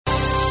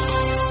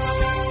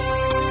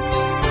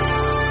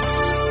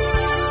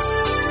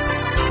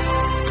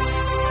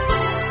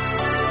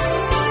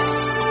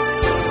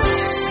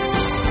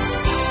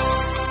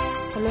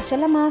Olosho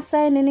le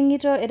Maasai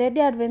nening'ito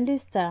Radio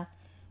Adventista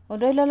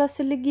odoilo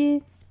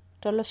losiligi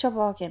tolosho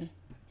pookin.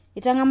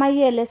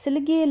 Itang'amayie ele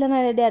siligi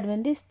lena Radio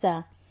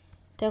Adventista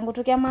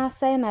tenkutuk e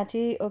Maasai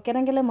natii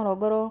orkerenket le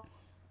Morogoro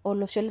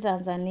olosho le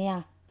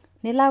Tanzania.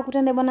 Nilo aku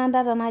tenebo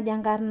nandata naji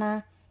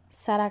enkarna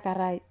Sara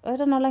Karai.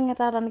 Ore nolong'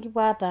 taata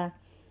nikipuo aata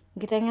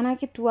nkiteng'ena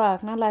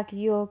kituak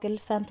nalaki yiok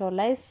Santo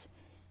Olais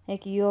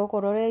ekiyiok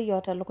ororei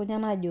otelukunya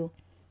najo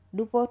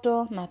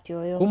dupoto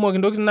natioyo. Kumok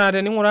intokitin naa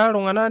tening'uraa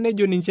iltung'anak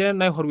nejo ninche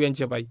naihorua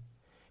enchipai.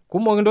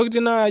 Kumok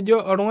intokitin naajo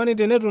oltung'ani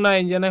tenetu naa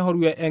ninche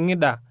naihorua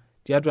eng'ida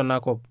tiatua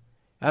enakop.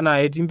 Anaa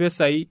etii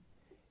mpesai,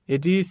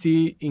 etii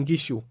sii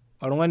inkishu.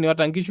 Oltung'ani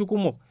oota nkishu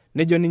kumok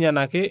nejo ninye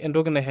nake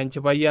entoki naisho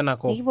enchipai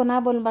enakop. Nikipuo naa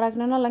abol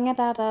mbarakinot nolong'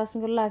 taata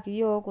osinkolio laki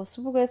yiok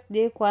osupuko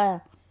SDA Choir.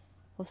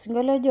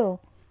 Osinkolio ojo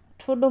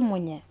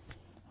tudumunye.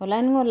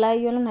 Olainining'oni lai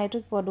yiolo naa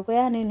itu kipuo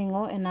dukuya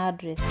nening'o ena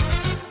address.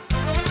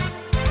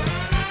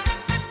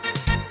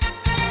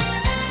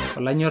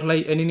 Olanyor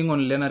lai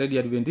enining'oni lena Radio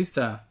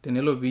Adventista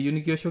tenelo piiyieu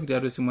nikioshoki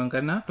tiatua esimu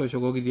enkarna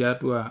tooshokoki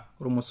tiatua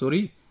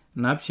ormosori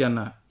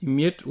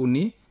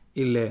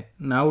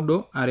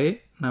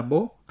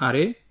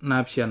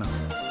 7536922.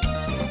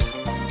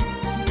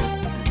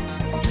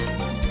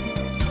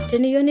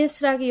 Teniyieu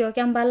nisiraki yiok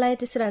empalai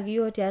tisiraki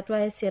yiok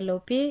tiatua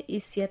SLOP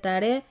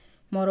 82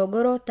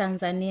 Morogoro,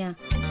 Tanzania.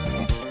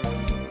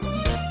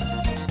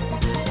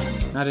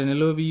 Na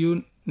tenelo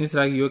piiyieu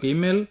nisiraki yiok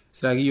email,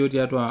 siraki yiok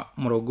tiatua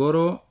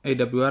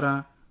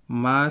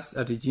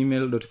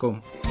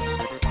morogoro@mas@gmail.com.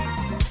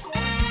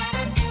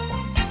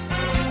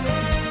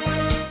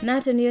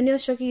 Na teniyieu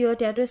nioshoki yiok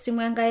tiatua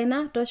esimu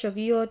enkaina,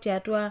 tooshoki yiok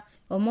tiatua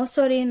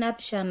ormosori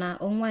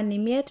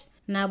 745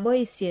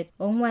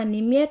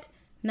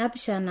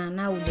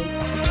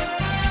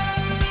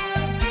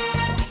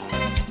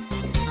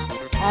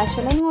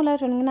 Ashe ng'ola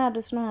toning'ina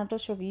adusno na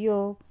tooshoki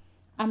yiok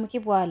amu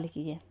kipuo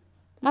alikiye.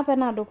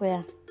 Mapena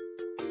dukuya.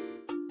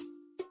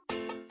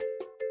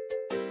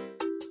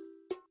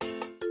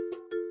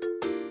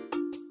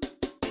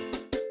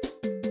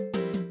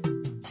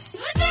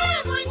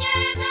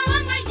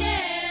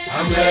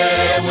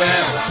 Amewe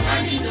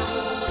wanganino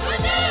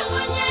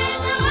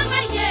monyeta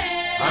wangaye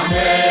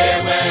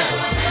amewe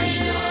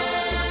wanganino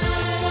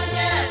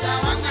monyeta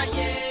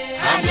wangaye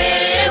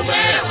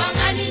amewe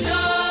wanganino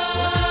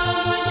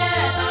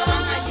monyeta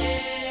wangaye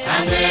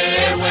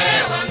amewe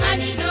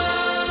wanganino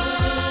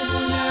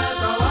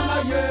monyeta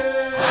wangaye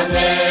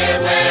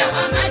amewe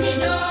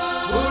wanganino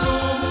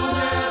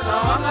monyeta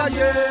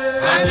wangaye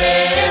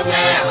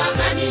amewe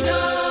wanganino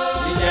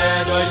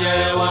ijedoje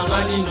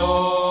wanganino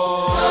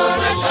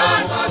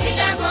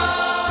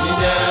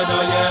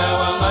Doye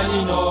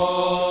wanganino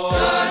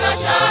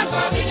Doloshan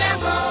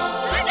bogilengo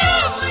Ade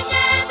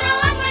munyeta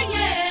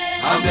wangaye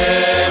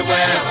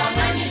Amewe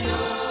wanganino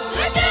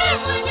Ade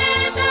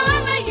munyeta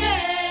wangaye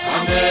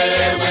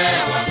Amewe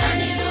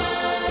wanganino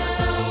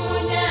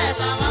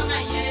Munyeta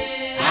wangaye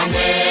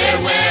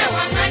Amewe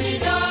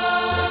wanganino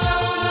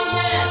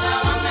Munyeta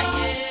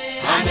wangaye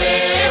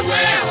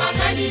Amewe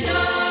wanganino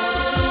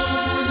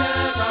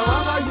Munyeta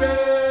wangaye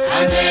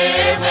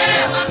Amewe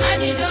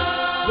wanganino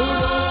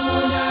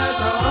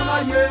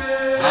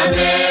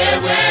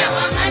Amewe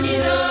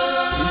wanganino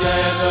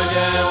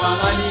Ijedoje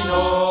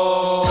wanganino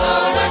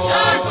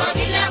Doloshan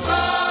bogilengo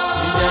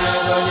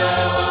Ijedoje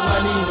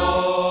wanganino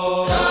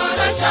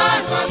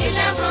Doloshan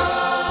bogilengo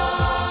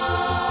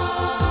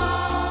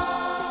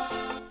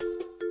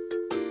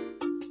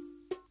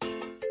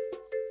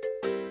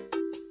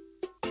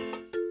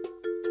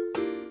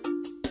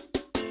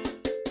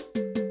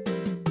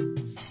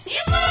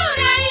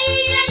Imurai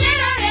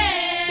enerore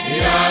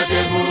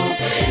Iadebu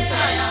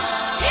Isaya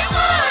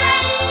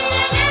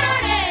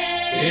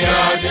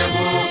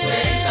Iadebu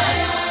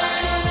Isaya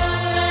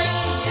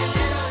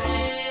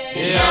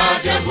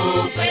Iadebu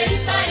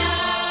Isaya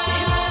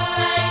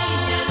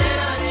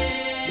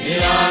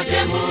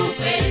Iadebu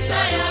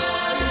Isaya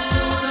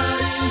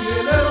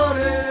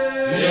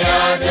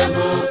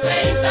Iadebu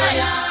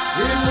Isaya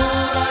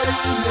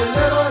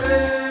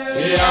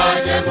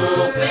Iadebu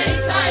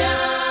Isaya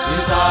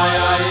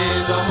Isaya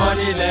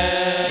idomonile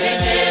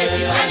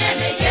Ejeti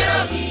wanele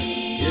gerogi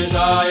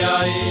Isaya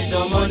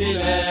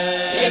idomonile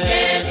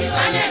Ejeti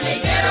wanele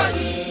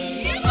gerogi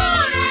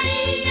Imurai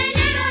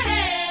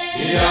enerore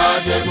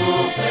Iadebu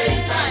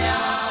Isaya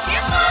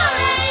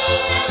Imurai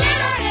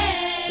enerore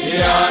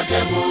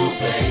Iadebu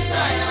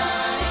Isaya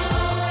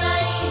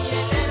Imurai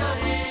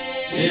enerore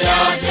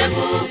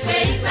Iadebu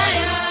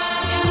Isaya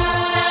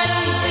Imurai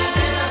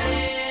enerore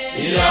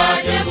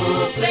Iadebu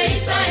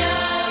Isaya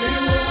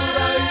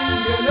Imurai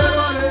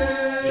enerore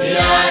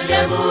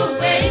Iadebu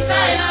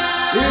Isaya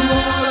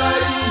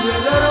Imurai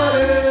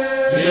enerore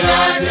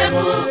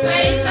Iadebu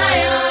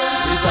Isaya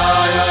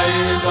Isaya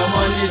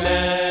idomonile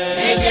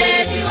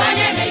Ejeti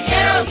wanele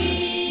gerogi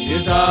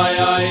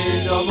Isaya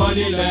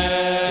idomonile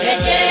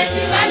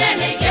Ejeti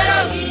wanele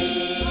gerogi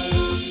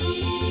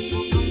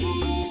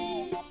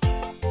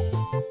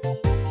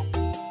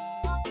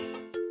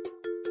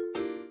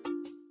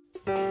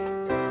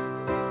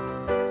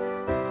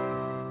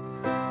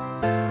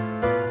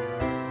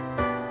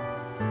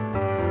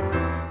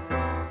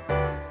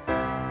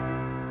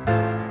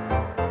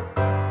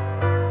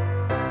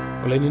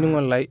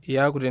Olainining'oni lai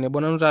iyaku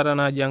tenebo nanu taata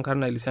naaji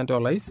enkarna Elisante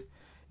Olais,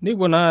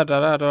 nikipuo naa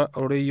taata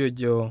ororei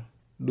ojo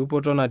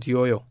dupoto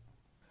natioyo.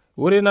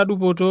 Ore ena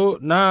dupoto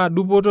naa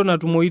dupoto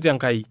natumoyu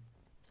tenkai.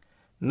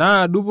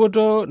 Naa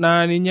dupoto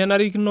naa ninye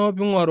enarikino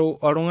piing'oru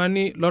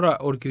oltung'ani lora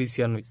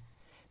orkirisianoi.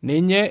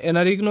 Ninye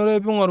enarikinore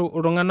piing'oru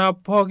iltung'anak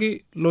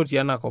pooki lotii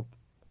enakop.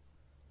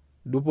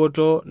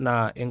 Dupoto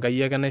naa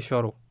Enkai ake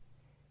naishoru.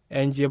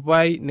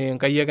 Enchipai naa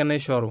Enkai ake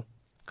naishoru.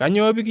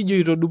 Kanyoo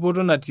pikijoito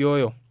dupoto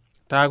natioyo?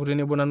 Taaku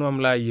tenebo nanu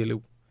amu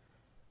laayiolou.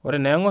 Ore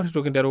naa eng'or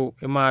itu kinteru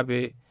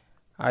imaape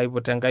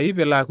aiput Enkai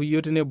pelo aaku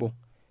iyiok tenebo.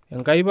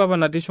 Enkai Papa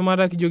natii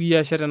shumata kijoki iyie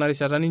ashe tena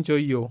rishata ninchoo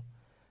iyiok.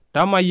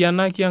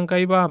 Tamayianaki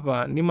Enkai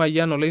Papa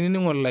nimayian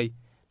olainining'oni lai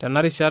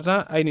tena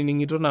rishata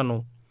ainining'ito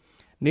nanu.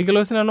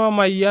 Nikilo sinanu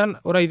amayian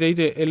ore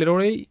aitaite ele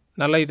rorei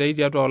nalo aitai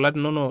tiatua olat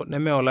inono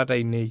neme olat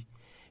ainei.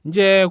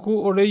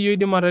 Njeeku ororei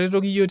oidim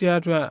ataretoki iyiok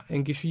tiatua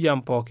enkishui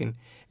ang' pookin.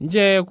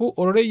 Njeeku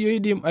ororei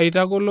oidim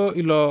aitagolo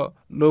ilo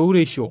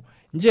loureisho.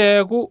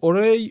 Njeeku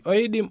ororei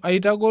oidim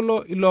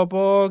aitagolo ilo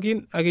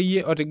pookin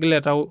akeyie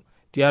otigile tau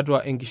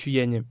tiatua enkishui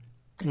enye.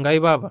 Enkai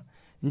Papa,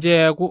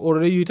 njeeku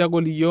ororei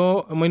oitagol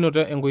iyiok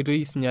emainoto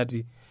enkoitoi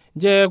sinyati.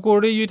 Njeeku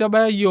ororei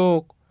oitabaya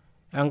iyiok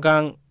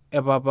enkang'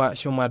 e Papa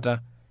shumata.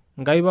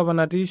 Enkai Papa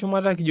natii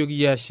shumata kijoki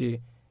iyie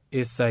ashe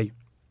esai.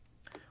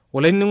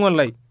 Olainining'oni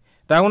lai,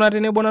 taaku naa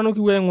tenebo nanu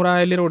kipuo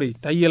aing'uraa ele rorei,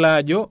 tayiolo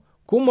ajo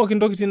kumok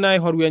intokitin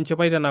naihoru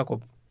enchipai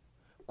tenakop.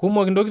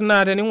 Kumok intokitin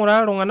naa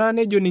tening'uraa iltung'anak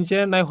nejo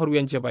ninche naihoru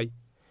enchipai.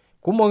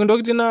 Kumok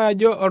intokitin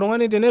naajo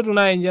oltung'ani tenetu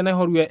naa ninche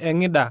naihoru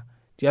eng'ida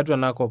tiatua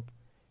enakop.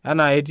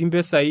 Anaa etii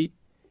mpesai,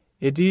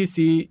 etii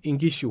sii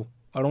inkishu.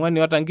 Oltung'ani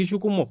oota inkishu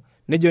kumok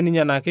nejo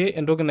ninye nake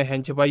entoki naisho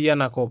enchipai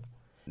enakop.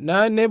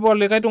 Na nepo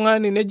likae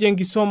tung'ani nejo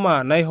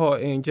enkisoma naiho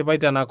enchipai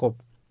tenakop.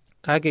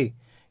 Kake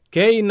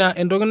keina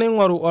entoki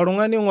naing'oru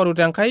oltung'ani oing'oru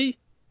tenkai?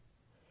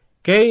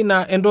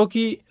 Keina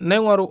entoki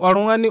naing'oru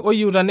oltung'ani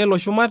oyieuta nelo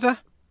shumata?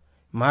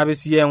 Maape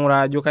sii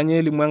aing'uraa ajo kanyoo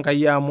elimu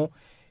Enkai amu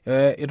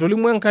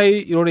etolimu Enkai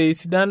irorei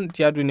sidan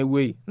tiatua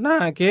inewueji.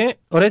 Naake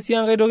ore sii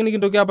enkae toki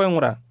nikintoki apa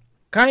aing'uraa.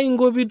 Kai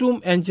inko pitum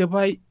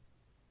enchipai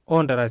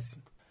oontarasi?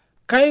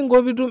 Kai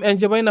inko pitum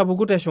enchipai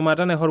napuku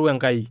teshumata naihoru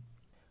Enkai?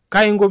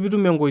 Kai inko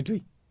pitum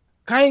enkoitoi?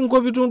 Kai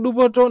inko pitum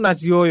dupoto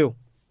natioyo?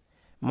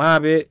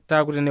 Maape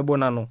taaku tenebo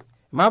nanu.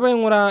 Maape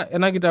aing'uraa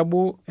ena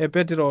kitabu e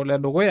Petro le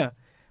dukuya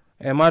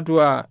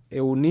ematua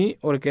 3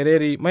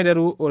 orkereri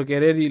maiteru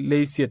orkereri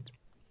leisiet.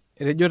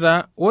 Etejo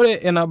taa ore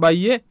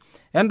enabayie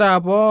endaa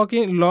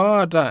pookin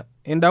loota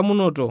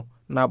endamunoto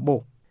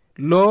nabo.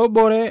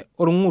 Loobore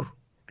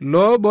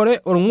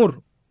orng'ur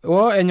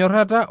o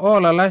enyorrata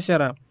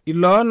oolalashara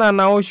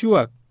iloonana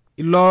oshuak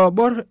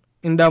iloobor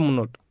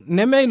indamunot.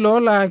 Neme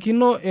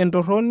iloolaakino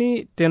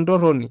entorroni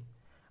tentorroni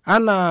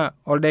anaa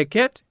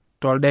oldeket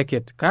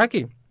toldeket.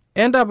 Kake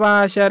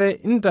entapaashare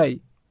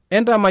intai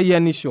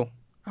entamayianisho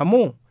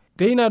amu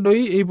teina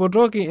doi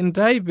eipotoki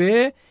intai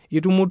pee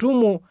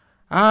itumutumu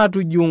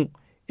aatujung'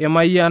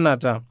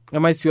 emayianata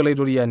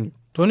emaisiolaitoriani.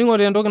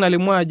 Toning'ote entoki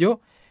nalimu ajo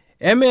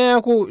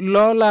emeeku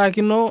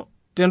iloolaakino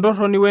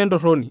tentorroni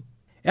wentorroni.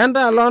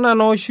 Entaa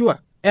loonana oshua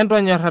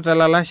entonyorrata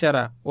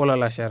lalashara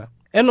olalashara.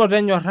 Enoto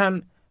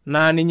enyorran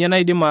naa ninye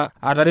naidim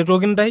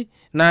ataretoki ntai,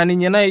 naa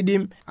ninye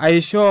naidim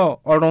aishoo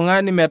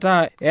oltung'ani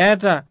metaa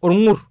eeta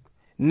orng'ur,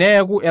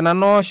 neeku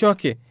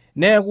enanooshoke,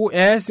 neeku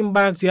ees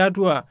imbaa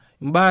tiatua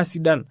imbaa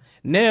sidan,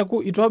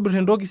 neeku itobir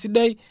entoki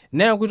sidai,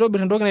 neeku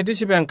itobir entoki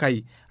naitiship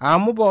Enkai.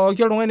 Amu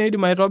pooki oltung'ani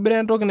oidim aitobira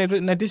entoki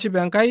naitiship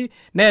Enkai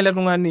naa ele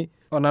tung'ani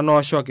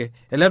onanooshoke,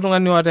 ele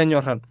tung'ani oota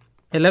enyorran,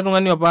 ele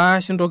tung'ani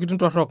opaash intokitin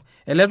torrok,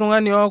 ele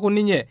tung'ani ooku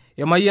ninye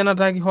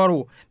emayianata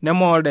kihoru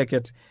neme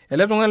oldeket,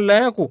 ele tung'ani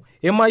leeku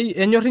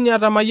enyorr ninye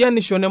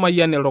atamayianisho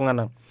nemayian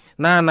iltung'anak.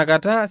 Naa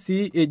nakata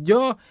sii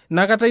ejo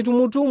nakata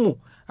itumutumu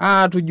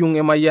aatujung'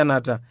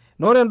 emayianata.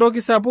 Ore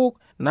entoki sapuk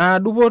naa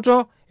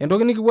dupoto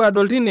entoki nikipuo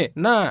adol tine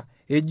naa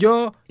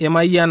ejo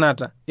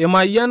emayianata.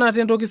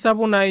 Emayianata entoki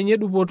sapuk naa inye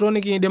dupoto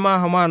nikiindim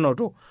ahom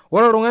anoto.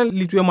 Ore oltung'ani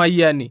litu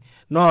emayiani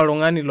naa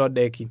oltung'ani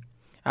lodeki.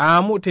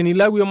 Amu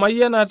tenilau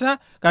emayianata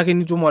kake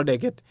nitum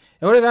oldeket.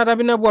 Ore taata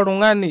pinepu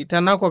oltung'ani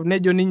tenakop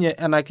nejo ninye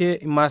enake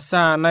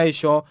imasaa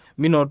naisho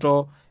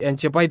minoto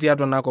enchipai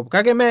tiatua enakop.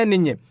 Kake mee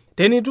ninye.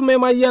 Tenitum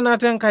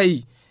emayianata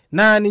Enkai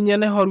naa ninye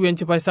naihoru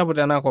enchipai sapuk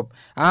tenakop.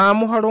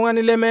 Amu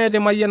oltung'ani lemeeta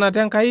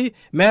emayianata Enkai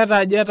meeta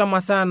ajo eeta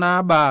masaa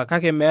naabaa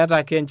kake meeta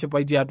ake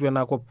enchipai tiatua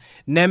enakop.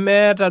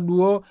 Nemeeta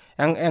duo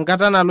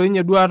enkata nalo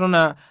ninye duo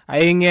atona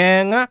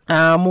aing'eng'a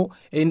amu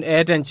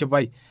eeta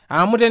enchipai.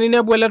 Amu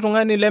teninepu ele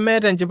tung'ani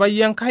lemeeta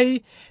enchipai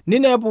Enkai,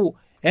 ninepu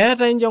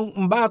eeta inje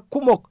mbaa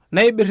kumok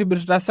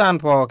naibirribirta saan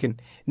pookin.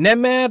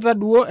 Nemeeta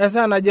duo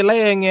esaa najo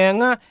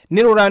laeng'eng'a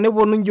nirura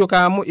neponu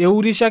njoka amu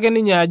eurisho ake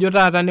ninye ajo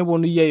taata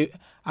neponu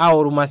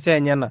aoru masaa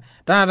enyena.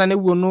 Taata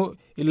neponu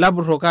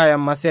ilapurrok aya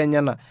masaa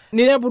enyana.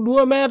 Ninepu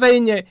duo meeta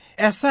inye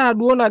esaa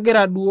duo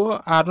nagira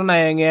duo aton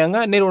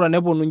ayeng'iyeng'a nirura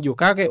neponu njo.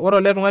 Kake ore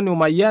ele tung'ani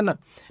omayiana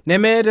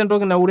nemeeta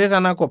entoki naure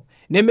tenakop,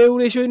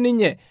 nemeuresho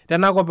ninye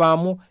tenakop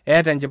amu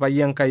eeta enchipai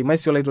Enkai.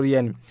 Maisio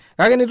Laitoriani.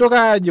 Kake nitoki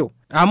ajo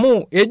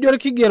amu ejo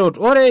irkigerot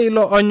ore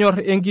ilo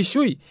onyor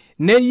enkishui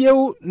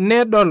neyieu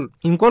nedol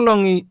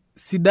inkolong'i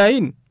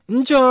sidain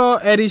ncho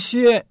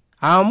erishie,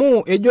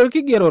 amu ejo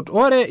irkigerot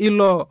ore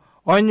ilo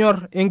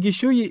onyor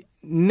enkishui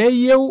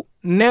neyieu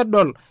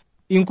nedol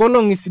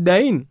inkolong'i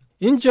sidain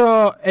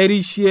incho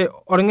erishie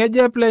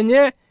orng'ejep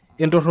lenye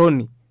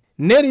entorroni,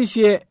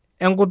 nerishie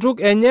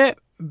enkutuk enye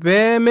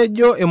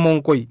peemejo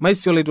emongkoi.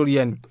 Maisio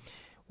Laitoriani.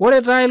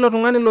 Ore taa ilo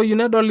tung'ani loyieu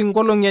nedol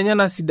inkolong'i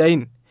enye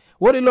sidain,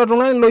 ore ilo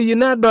tung'ani loyieu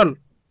nedol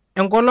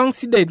enkolong'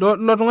 sidai,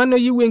 ilo tung'ani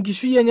oyieu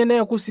enkishui enye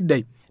neeku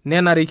sidai,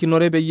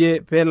 nenarikinore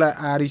peyie peelo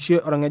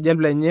arishie orng'ejep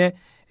lenye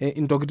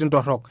intokitin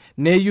torrok,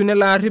 neyieu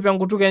nelo arrip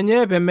enkutuk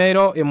enye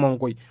pemeiro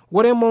emongkoi.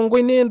 Ore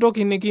emongkoi naa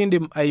entoki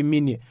nikiindim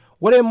aiminie,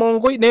 ore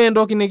emongkoi naa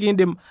entoki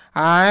nikiindim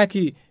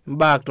aayaki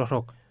mbaa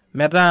torrok.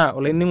 Metaa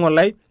olainining'o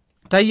lai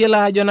tayiolo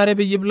ajo nare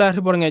peyie pilo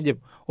arrip orng'ejep.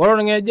 Ore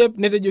orng'ejep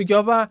netejoki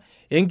apa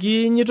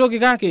enkiinyi toki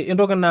kake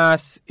entoki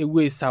naas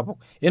ewuei sapuk,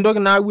 entoki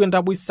naau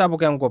entaboi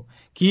sapuk enkop.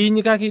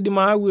 Kiinyi kake idim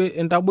aau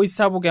entaboi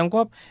sapuk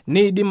enkop,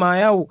 niidim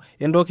ayau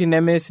entoki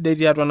nemesidai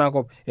tiatua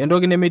enakop,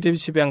 entoki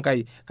nemeitiship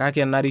Enkai.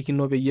 Kake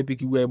enarikino peyie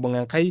pikipuo aibung'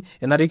 Enkai,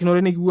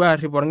 enarikinore nikipuo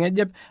arrip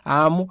orng'ejep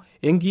amu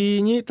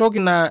enkiinyi toki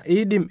na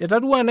idim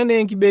etatua enaa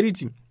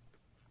enkiberiti.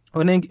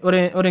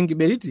 Ore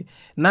enkiberiti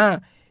naa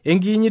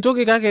enkiinyi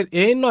toki kake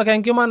einok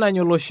enkima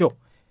nanya olosho.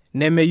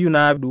 Nemeyieu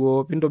naa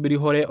duo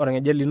pintobirihore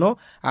orng'ejep lino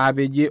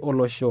aapejie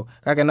olosho,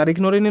 kake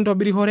enarikinore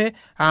nintobirihore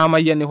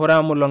amayianishore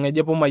amu ilo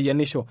ng'ejep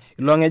omayianisho,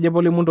 ilo ng'ejep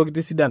olimu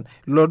ntokitin sidan,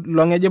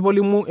 ilo ng'ejep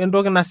olimu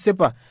entoki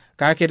nasipa.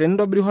 Kake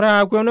tenintobirihore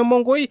aaku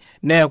enemongkoi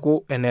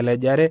neeku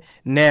enelejare,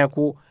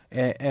 neeku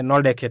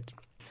enoldeket.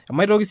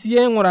 Maitoki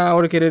siye ng'ura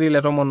orkereri le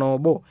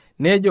 11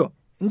 nejo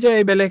ncho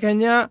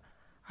ibelekenya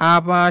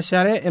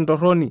apaashare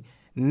entorroni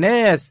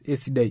nees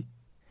esidai,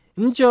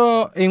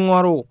 ncho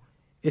ing'oru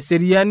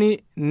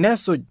eseriani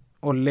nesuj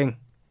oleng,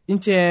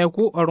 incho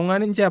eeku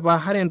oltung'ani ncho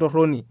epaahare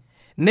entorroni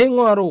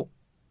neing'oru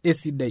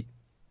esidai.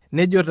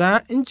 Nejo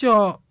taa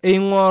ncho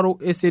eing'oru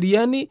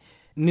eseriani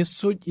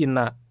nisuj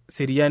ina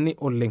seriani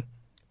oleng.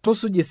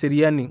 Tusuj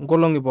eseriani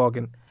nkolong'i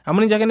pookin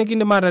amu ninche ake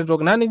nikiindim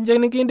ataretoki, naa ninche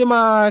nikiindim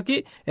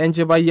aaki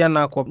enchipai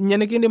enakop, ninche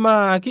nikiindim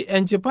aaki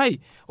enchipai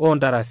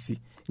oontarasi,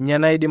 ninche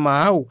naidim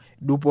aau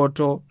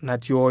dupoto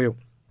natioyo.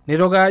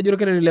 Nitoki ajo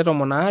orkereri le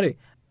 12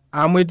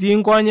 amu etii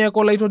nkonyek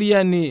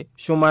Olaitoriani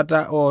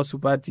shumata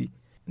oosupati,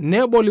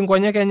 nebol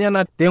inkonyek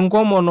enyenak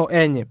tenkomono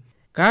enye,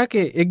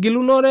 kake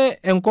egilunore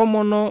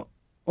enkomono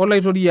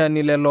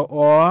Olaitoriani lelo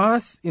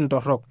oas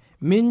intorrok.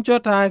 Mincho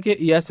taake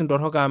ias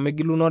intorrok amu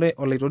egilunore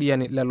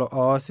Olaitoriani lelo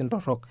oas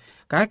intorrok,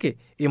 kake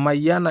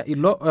imayiana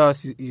ilo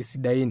oas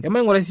isidain.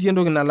 Emaing'ura siye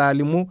entoki nalo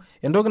alimu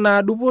entoki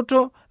naa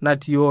dupoto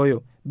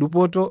natioyo,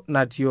 dupoto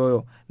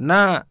natioyo.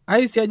 Naa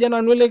aisiaja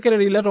nanu ele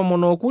kereri le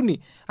 13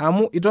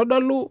 amu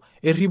itodolu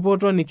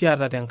erripoto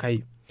nikiata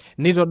tenkai.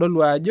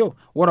 Nitodolu ajo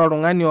ore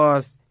oltung'ani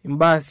oas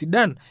imbaa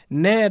sidan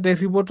neeta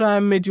erripoto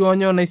amu metii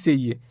onyo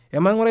naiseyie.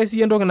 Emaing'ura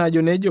siye entoki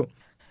najo nejo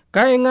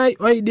kaing'ai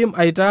oidim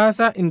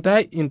aitaasa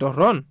intai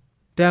intorron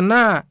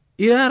tenaa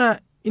irara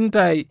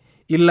intai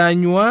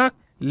ilanyuak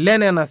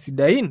lenena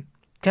sidain.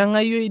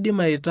 Kang'ai oidim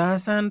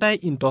aitaasa ntai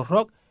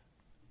intorrok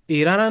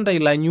irara ntai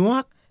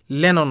ilanyuak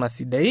lenena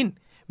sidain.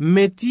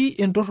 Metii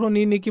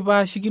entorroni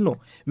nikipaashikino,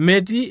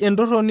 metii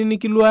entorroni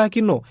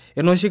nikiluakino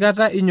enoshi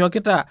kata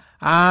inyokita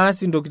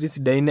aas intokitin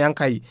sidain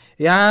Enkai,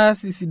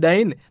 yaas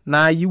sidain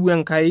naayieu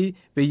Enkai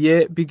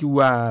peyie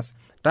pikipuo aas.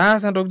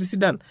 Taasa intokitin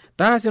sidan,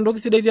 taasa entoki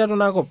sidai tiatua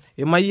enakop,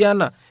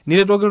 imayiana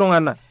niretoki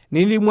iltung'anak,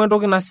 nilimu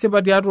entoki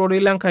nasipa tiatua ororei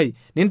Lenkai,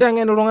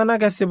 ninteng'en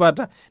iltung'anak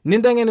esipata,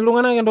 ninteng'en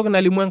iltung'anak entoki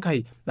nalimu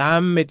Enkai.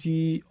 Amu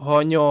metii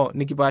honyo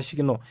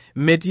nikipaashikino,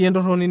 metii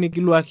entorroni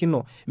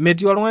nikiluakino,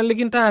 metii oltung'ani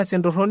likintaas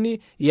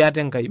entorroni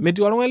iyata Enkai,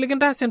 metii oltung'ani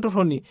likintaas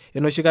entorroni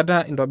enoshi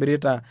kata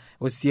intobirita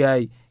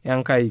osiai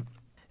Enkai.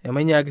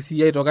 Emainyaaki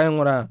siye aitoki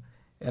aing'ura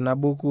ena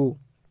buku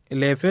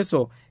le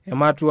Efeso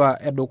ematua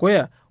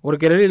edukuya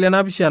orkereri le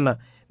 7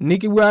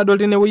 nikipuo adol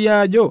tenewueji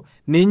ajo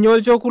ninye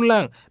olchoku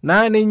lang,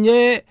 naa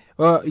ninye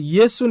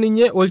Yesu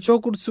ninye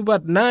olchoku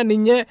supat, naa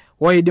ninye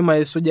oidim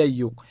aisuja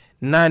iyiok,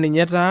 naa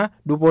ninye taa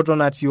dupoto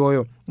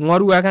natioyo.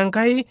 Ng'oru ake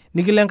Enkai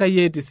nikilo Enkai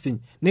aitisiny,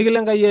 nikilo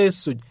Enkai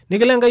aisuj,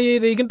 nikilo Enkai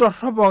aiteki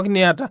intorrok pookin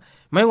niata.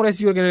 Maing'ura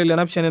siye orkereri le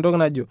 7 entoki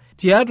najo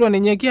tiatua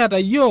ninye kiata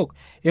iyiok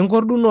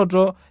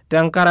enkordunoto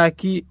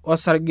tenkaraki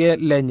osarge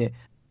lenye,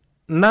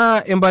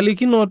 naa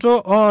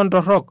empalikinoto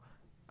oontorrok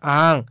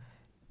aang'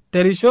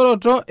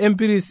 terishoroto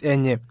empiris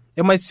enye.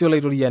 Emaisio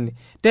Laitoriani.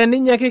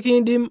 Teninye ake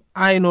kiindim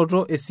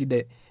ainoto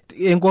esidai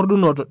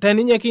enkordunoto,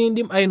 teninye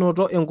kiindim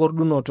ainoto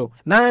enkordunoto,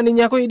 naa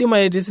ninye ake oidim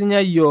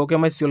aitisinya iyiok.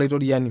 Emaisio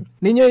Laitoriani.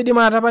 Ninye oidim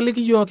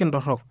atapaliki iyiok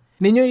intorrok,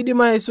 ninye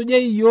oidim aisuja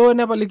iyoo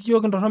nepaliki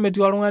iyok intorrok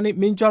metii oltung'ani,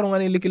 mincho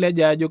oltung'ani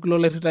likileja ajo kilo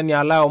lerritani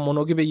ala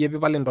aomonoki peyie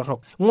pipal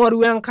intorrok.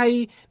 Ng'oru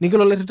Enkai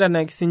nikilo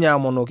lerritani sinye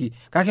aomonoki,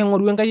 kake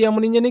ng'oru Enkai amu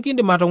ninye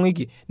nikindim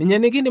atong'iki, ninye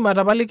nikindim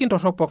atapaliki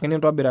intorrok pookin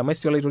intobira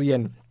maisio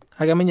olaitoriani.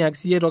 Kake minyaaki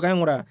siyie aitoki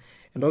aing'uraa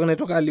entoki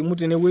naitoki alimu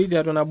tenewueji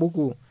tiatua ina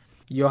buku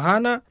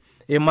Yohana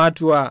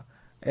ematua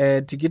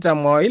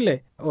 22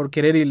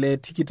 orkereri le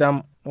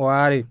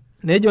 22.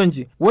 Nejo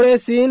nji, ore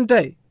sii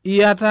ntai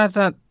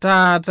iatata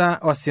taata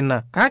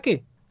osina,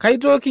 kake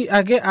kaitoki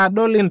ake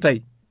adol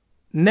intai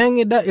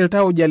neng'ida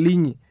iltauja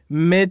linyi,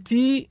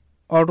 metii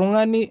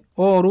oltung'ani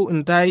ooru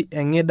intai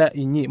eng'ida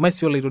inyi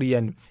maisio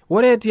olaitoriani.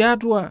 Ore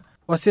tiatua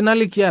osina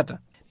likiata,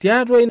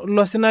 tiatua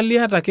ilo sina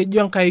liata kejo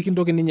Enkai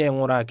kintoki ninye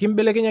aing'uraa,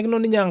 kimbelekenyakino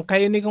ninye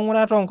Enkai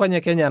niking'uraa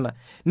toonkonyek enyana,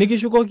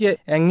 nikishukoki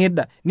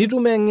eng'ida,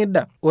 nitum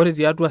eng'ida. Ore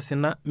tiatua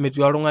sina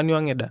metii oltung'ani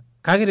ong'ida,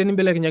 kake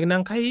tenimbelekenyakino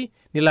Enkai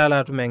nilala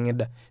atum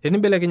eng'ida,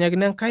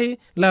 tenimbelekenyakino Enkai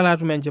nilala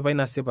atum enchipai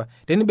nasipa,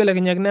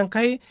 tenimbelekenyakino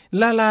Enkai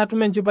nilala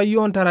atum enchipai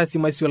ontarasi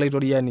maisio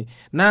olaitoriani.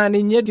 Naa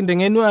ninye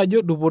kinteng'enu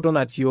ajo dupoto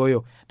natii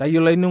oyo.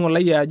 Tayiolo ainining'o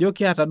lai ajo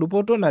kiata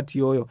dupoto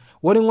natii oyo.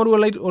 Ore ing'oru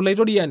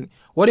olaitoriani,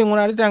 ore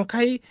ing'urarita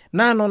Enkai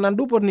naa nona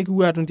dupot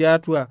nikipuo atum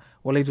tiatua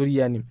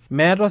olaitoriani.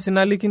 Meeta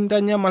osina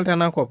likintanyamal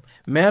tenakop,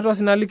 meeta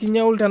osina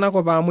likinyaul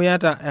tenakop amu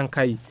iata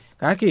Enkai.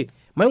 Kake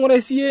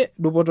maing'uraa siyie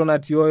dupoto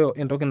natii oyo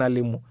entoki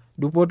nalimu.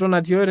 Dupoto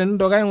natii oyo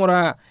tenintoki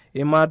aing'uraa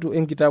ematu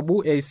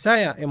enkitabu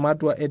Isaya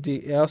ematua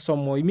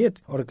 65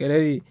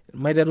 orkereri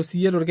maiteru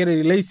siyie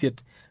torkereri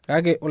leisiet.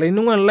 Kake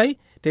olainining'oni lai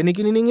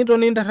tenikinining'ito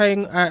nintarra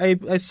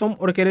aisom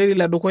orkereri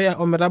le dukuya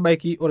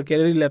ometabaiki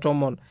orkereri le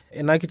 10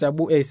 ena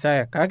kitabu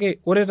Isaya. Kake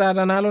ore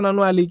taata nalo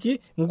nanu aliki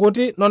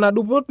nkuti nona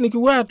dupot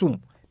nikipuo atum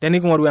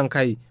teniking'oru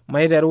Enkai.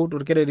 Maiteru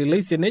torkereri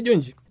leisiet nejo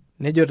nji,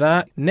 nejo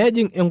taa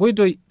nejing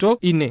enkoitoi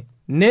tok ine,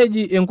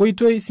 neji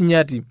enkoitoi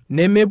sinyati,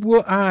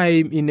 nemepuo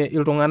aim ine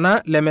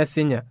iltung'ana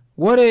lemesinya.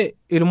 Ore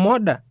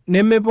irmoda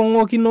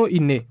nemepong'okino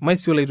ine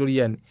maisio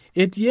olaitoriani.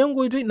 Etii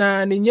enkoitoi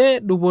naa ninye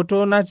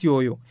dupoto natii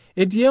oyo.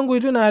 Etii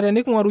enkoitoi naa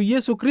teniking'oru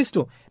Yesu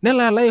Kristo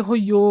nelala aisho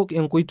yiok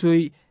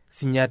enkoitoi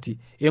sinyati,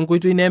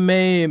 enkoitoi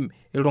nemeim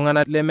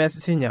iltung'ana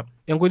lemesinya,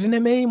 enkoitoi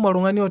nemeim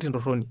oltung'ani otii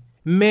entorroni.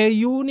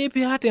 Meyieuni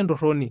piata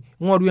entorroni,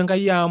 ng'oru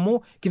Enkai amu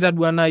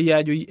kitadua nai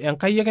ajo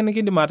Enkai ake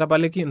nikindim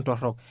atapaliki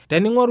intorrok.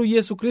 Tening'oru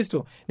Yesu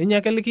Kristo ninye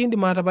ake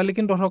likindim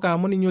atapaliki intorrok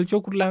amu ninye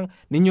olchoku lang,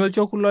 ninye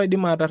olchoku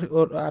loidim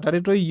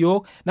atareto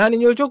iyiok, naa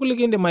ninye olchoku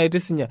likindim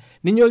aitisinya,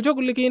 ninye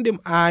olchoku likindim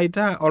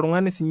aitaa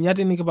oltung'ani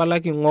sinyati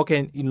nikipalaki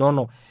ing'oken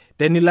inono.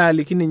 Tenilo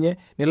aliki ninye,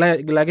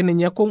 nilagilaki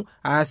ninye kung,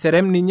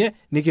 aserem ninye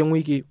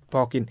niking'uiki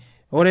pookin.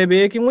 Ore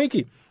pee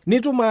king'uiki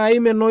nitum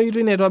aim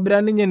enoitoi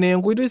naitobira ninye naa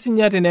enkoitoi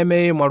sinyati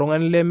nemeim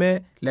oltung'ani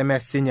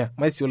lemesinya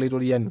maisio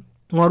olaitoriani.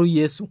 Ng'oru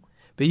Yesu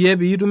peyie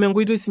piitum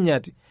enkoitoi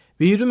sinyati,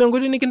 piitum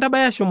enkoitoi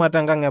nikintabaya shumata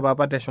enkang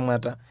epapa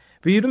teshumata,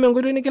 piitum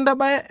enkoitoi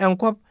nikintabaya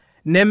enkop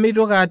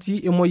nemitoki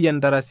atii emoyian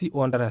ntarasi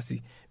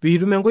ontarasi,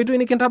 piitum enkoitoi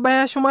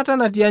nikintabaya shumata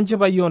natii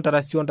enchipai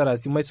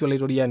ontarasi maisio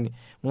olaitoriani.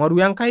 Ng'oru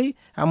Enkai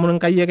amu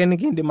Enkai ake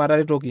nikindim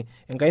ataretoki,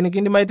 Enkai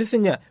nikindim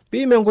aitisinya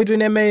piim enkoitoi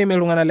nemeim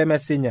iltung'ana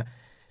lemesinya.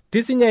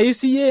 Tisinya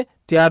isiyie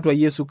tiatua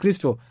Yesu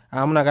Kristo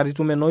amu nakata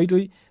itum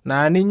enoitoi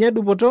naa ninye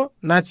dupoto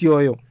natii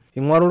oyo.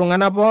 Ing'oru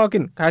iltung'ana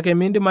pookin kake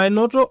mindim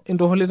ainoto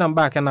intoholita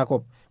mbaa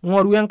kenakop.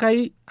 Ng'oru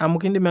Enkai amu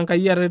kindim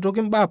Enkai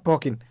ataretoki mbaa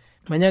pookin.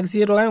 Manyaaki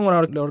siyie toki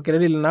aing'uraa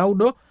orkereri le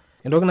 9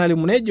 entoki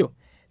nalimu nejo,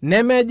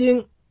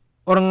 nemejing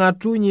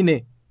orng'atuny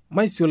ine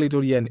maisio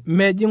olaitoriani,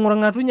 mejing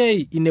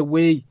orng'atuny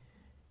inewuei.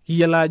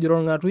 Kiyiolo ajo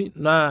orng'atuny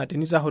naa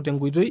tenitaho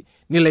tenkoitoi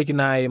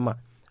nilaikino aima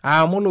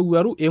amu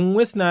lowuaru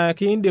eng'ues naa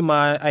kiindim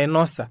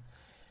ainosa.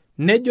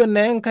 Nejo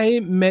naa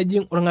Enkai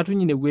mejing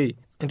orng'atuny inewuei.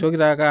 Entoki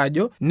taaka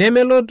ajo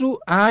nemelotu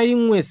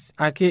aing'ues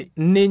ake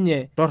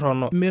ninye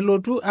torrono,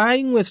 melotu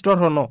aing'ues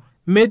torrono,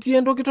 metii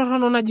entoki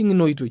torrono najing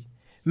inoitoi,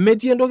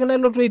 metii entoki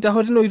nalotu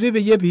aitaho tinoitoi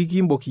peyie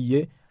pikiimbok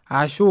iyie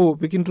ashu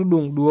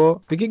pikintudung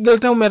duo pikigil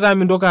tau metaa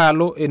mintoki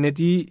alo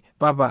enetii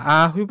papa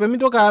ashu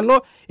pemintoki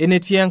alo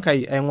enetii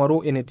Enkai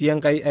aing'oru enetii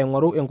Enkai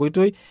aing'oru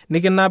enkoitoi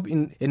nikinap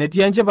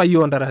enetii enchipai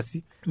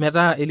ontarasi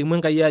metaa elimu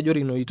Enkai ajo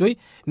rino oitoi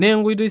nee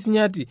enkoitoi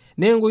sinyati,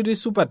 nee enkoitoi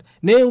supat,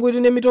 nee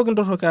enkoitoi nemitoki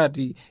intorrok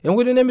atii,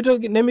 enkoitoi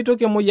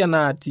nemitoki emoyian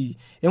atii,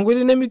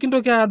 enkoitoi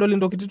nemikintoki adol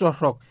intokitin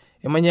torrok.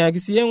 Emanyaaki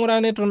siyie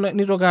ng'uraa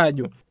nitoki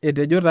ajo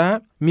etejo taa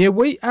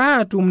mepuoi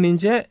aatum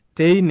ninche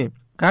teine,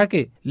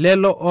 kake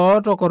lelo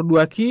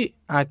ootokorduaki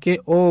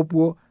ake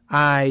oopuo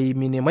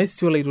aimine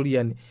maisio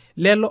olaitoriani.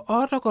 Lelo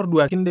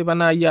ootokorduaki indipa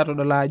nai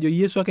atodol ajo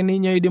Yesu ake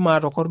ninye oidim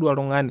atokordua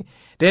oltung'ani.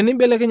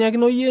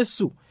 Tenimbelekenyakino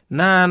Yesu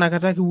naa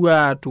nakata kipuo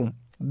atum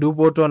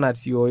dupoto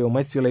natii oyo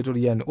maisio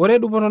olaitoriani. Ore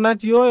dupoto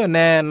natii oyo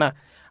neena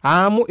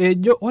amu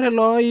ejo ore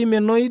looim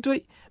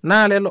enoitoi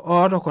naa lelo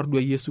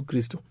ootokordua Yesu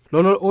Kristo.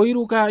 Lolo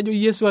oiruka ajo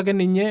Yesu ake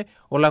ninye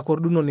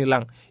olakordunoni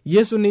lang.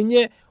 Yesu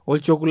ninye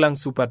olchoku lang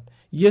supat.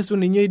 Yesu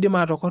ninye oidim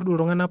atokordua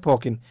iltung'ana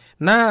pookin.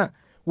 Naa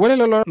ore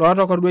lelo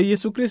lootokordua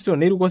Yesu Kristo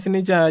neiruko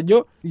sininche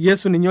ajo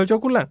Yesu ninye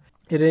olchoku lang.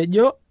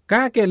 Etejo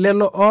kake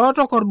lelo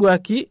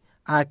ootokorduaki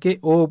ake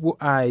oopuo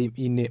aim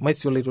ine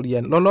maisio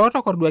laitoriani lolo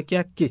otakorduaki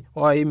ake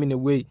oaim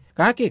inewuei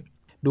kake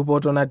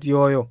dupoto natii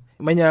oyo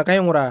manyaaka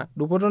aing'uraa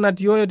dupoto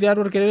natii oyo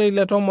tiatua orkereri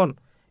le tomon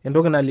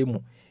entoki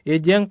nalimu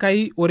eji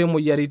Enkai ore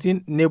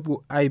moyiaritin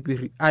nepuo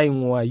aipirri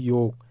aing'ua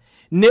yiok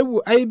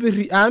nepuo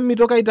aipirri amu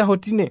mitoki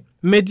aitahotine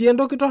metii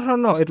entoki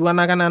torrono etiu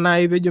anakana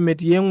nai pejo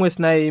metii eng'ues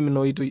naim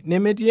inoitoi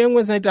nemetii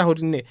eng'ues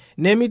naitahotine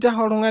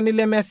nemitaho oltung'ani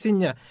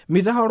lemesinya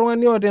mitaho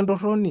oltung'ani oota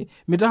entorroni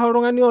mitaho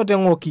oltung'ani oota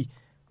eng'oki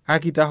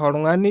akitaho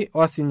oltung'ani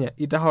osinya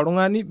itaho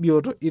oltung'ani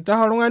bioto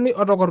itaho oltung'ani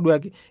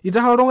otokorduaki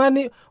itaho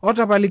oltung'ani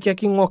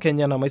otapalikiaki ng'ok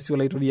enyana maisio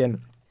laitoriani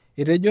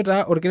etejo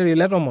taa orkereri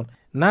le tomon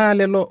naa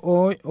lelo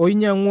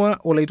oinyang'ua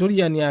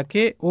olaitoriani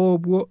ake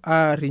oopuo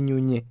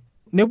aarinyunye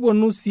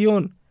neponu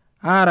Sion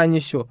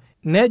aaranyisho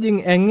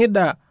nejing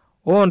eng'ida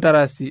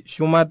oontarasi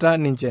shumata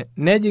ninche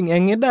nejing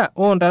eng'ida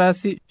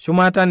oontarasi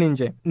shumata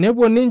ninche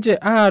nepuo ninche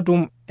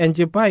aatum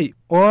enchipai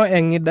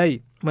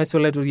eng'idai maisio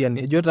laitoriani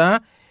ejo taa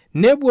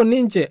nepuo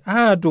ninche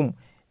aatum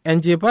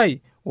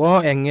enchipai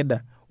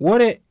eng'ida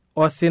ore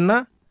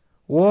osina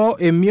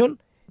emion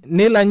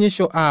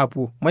nilanyisho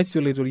aapuo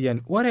maisio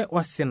laitoriani ore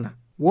osina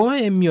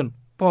emion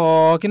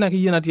pookin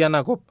akeyie natii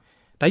enakop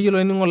tayiolo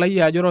ainining'o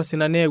lai ajo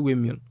osina neeu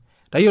emion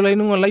tayiolo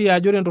ainining'o lai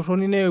ajo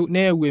entorroni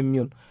neeu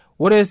emion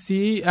ore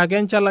sii ake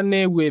enchalan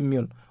neeu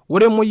emion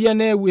ore emoyian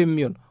neeu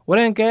emion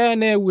ore enkeeya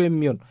neeu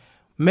emion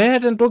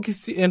meeta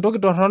entoki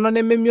torrono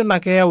nememion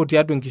ake eyau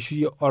tiatua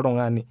enkishui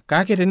oltung'ani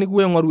kake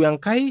tenikipuo aing'oru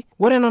Enkai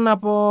ore nena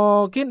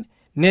pookin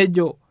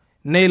nejo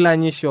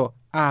neilanyisho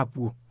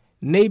aapuo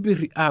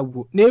neipirri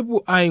aapuo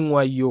nepuo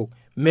aing'ua yiok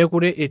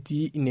mekure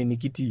etii ine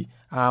nikitii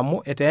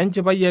amu etaa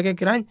enchipai ake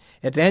kirany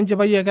etaa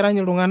enchipai ake kirany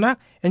iltung'anak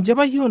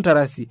enchipai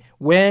oontarasi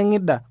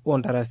weeng'ida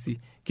oontarasi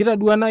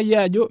kitadua nai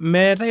ajo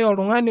meetai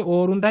oltung'ani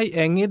ooruntai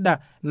eng'ida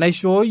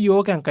naishoo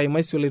yiok Enkai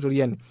maisio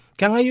laitoriani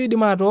keng'ae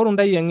oidim atooru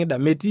ntai eng'ida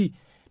metii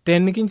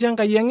tenikincho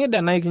Enkai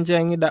eng'ida naa ikincho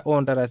eng'ida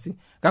oontarasi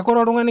kake ore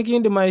oltung'ani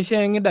kiindim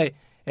aishoo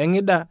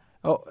eng'ida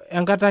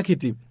enkata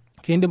kiti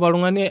kiindim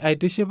oltung'ani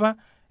aitishipa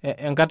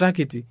enkata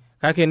kiti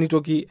kake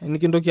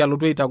nikintoki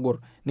alotu aitagor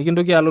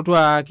nikintoki alotu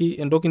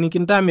aaki entoki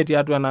nikintame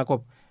tiatua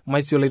enakop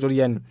maisio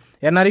laitoriani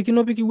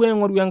enarikino pikipuo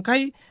aing'oru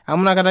Enkai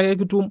amu nakata ake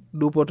kitum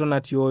dupoto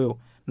natii oyo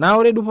naa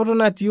ore dupoto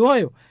natii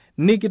oyo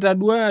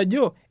nikitadua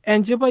ajo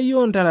enchipai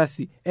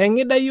oontarasi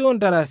eng'idai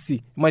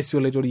oontarasi maisio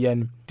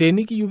laitoriani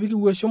tenikiyieu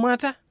pikipuo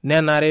shumata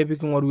nenare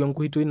piking'oru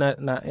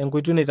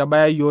enkoitoi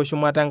naitabaya yiok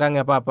shumata enkang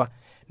epapa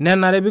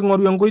nenare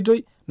piking'oru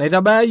enkoitoi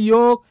naitabaya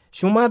yiok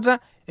shumata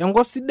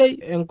enkop sidai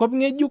enkop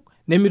ng'ejuk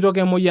nemitoki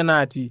emoyian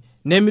atii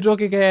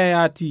nemitoki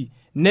keeya atii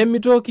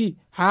nemitoki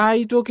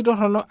haitoki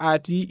torrono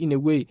atii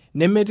inewuei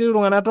nemetii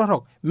iltung'anak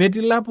torrok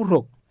metii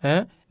lapurrok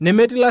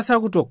nemetii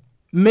lasakutok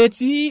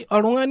metii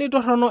oltung'ani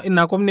torrono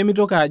inakop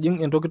nemitoki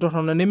ajing entoki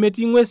torrono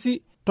nemetii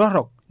ng'uesi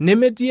torrok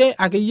nemetii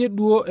akeyie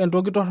duo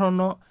entoki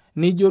torrono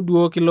nijo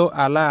duo kilo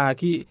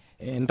alaaki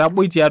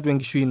entaboi tiatua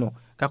enkishui ino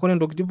kake ore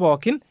ntokitin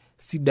pookin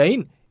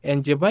sidain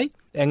enchipai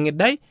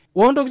eng'idai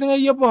ontokitin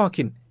akeyie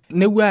pookin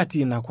nepuo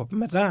atii inakop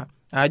metaa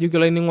ajo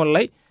kilo ainining'o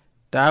lai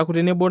taaku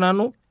tenebo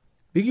nanu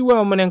pikipuo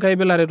aomon Enkai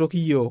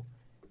pilaretoki yiok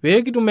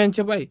pee kitum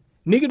enchipai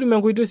nikitum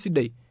enkoitoi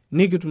sidai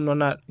nikitum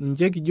nona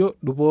nche kijo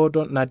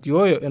dupoto natii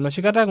oyo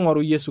enoshi kata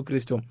king'oru Yesu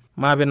Kristo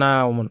maape naa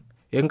aomon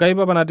Enkai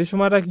papa natii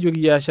shumata kijo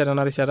kiashe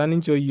tena rishata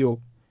ninchoo yiok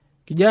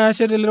kijo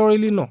ashe telerore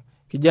lino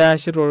kijo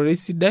ashe tororei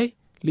sidai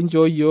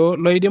linchoo yiok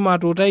loidim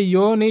atuutai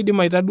yiok neidim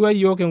aitadua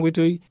yiok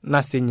enkoitoi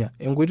nasinya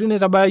enkoitoi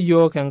naitabaya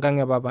yiok enkang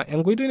epapa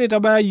enkoitoi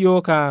naitabaya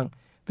yiok ang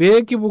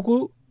pee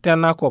kipuku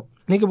tenakop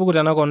nikipuku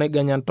tenakop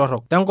naiganyan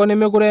torrok tenkop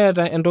nemekure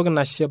eeta entoki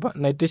nashipa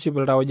naitiship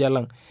iltauja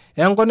lang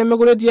enkop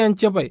nemekure etii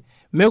enchipai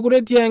mekure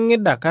etii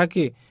eng'ida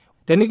kake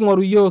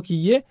teniking'oru yiok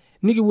iyie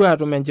nikipuo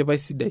atum enchipai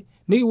sidai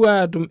nikipuo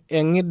atum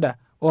eng'ida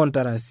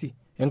oontarasi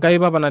Enkai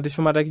papa natii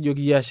shumata kijo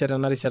kiashe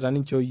tena rishata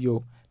ninchoo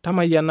yiok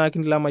tamayiana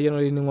kinila mayiana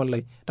olainining'o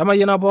lai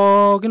tamayiana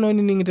pookin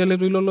onining'ito ele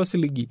toilo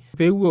losiligi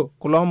peewuo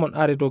kulo omon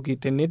aretoki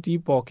tenetii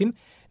pookin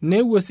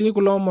neewuo sii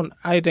kulo omon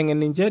aiteng'en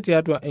ninche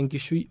tiatua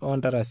enkishui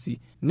oontarasi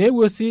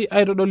neewuo sii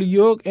aitodol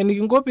yiok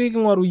enikinko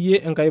piking'oru yie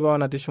Enkai papa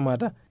natii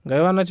shumata Enkai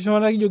papa natii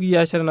shumata kijo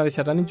kiashe tena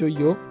rishata ninchoo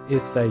yiok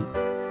esai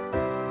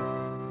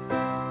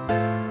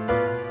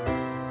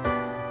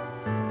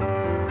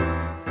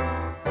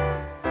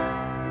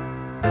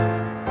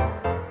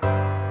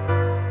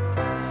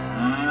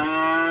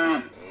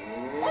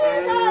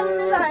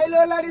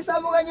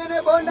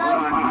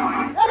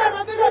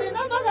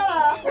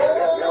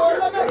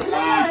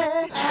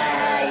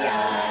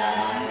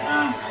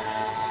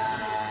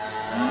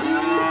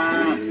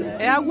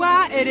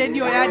Eyaua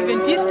eredio ya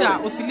Adventista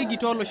osiligi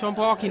tooloshon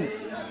pookin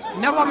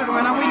nepok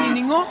iltung'anak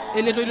oinining'o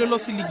ele toilo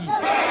losiligi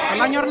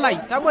olanyor lai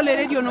tabolo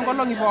eredio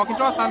nonkolong'i pookin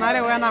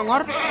toosanare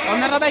wenang'or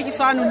ometabaiki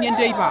saa 3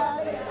 enteipa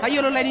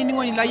tayiolo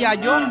lainining'oni lai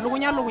ajo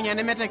lukunya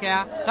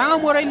nemetekeya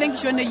tang'amu ortoilo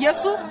lenkishon e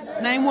Yesu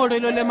naimu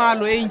ortoilo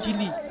lemaalo e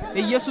Injili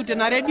e Yesu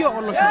tena redio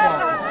olosho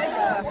pookin.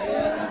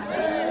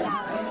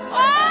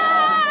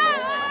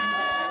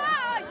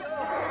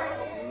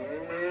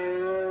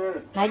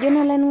 Najo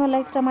nolainining'o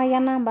lai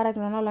kitamayiana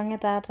mbarakinono olong'e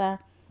taata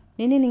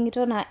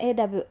ninining'ito na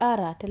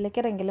AWR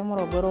telekerenke le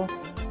Morogoro.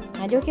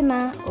 Najoki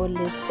naa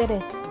ole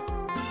sere.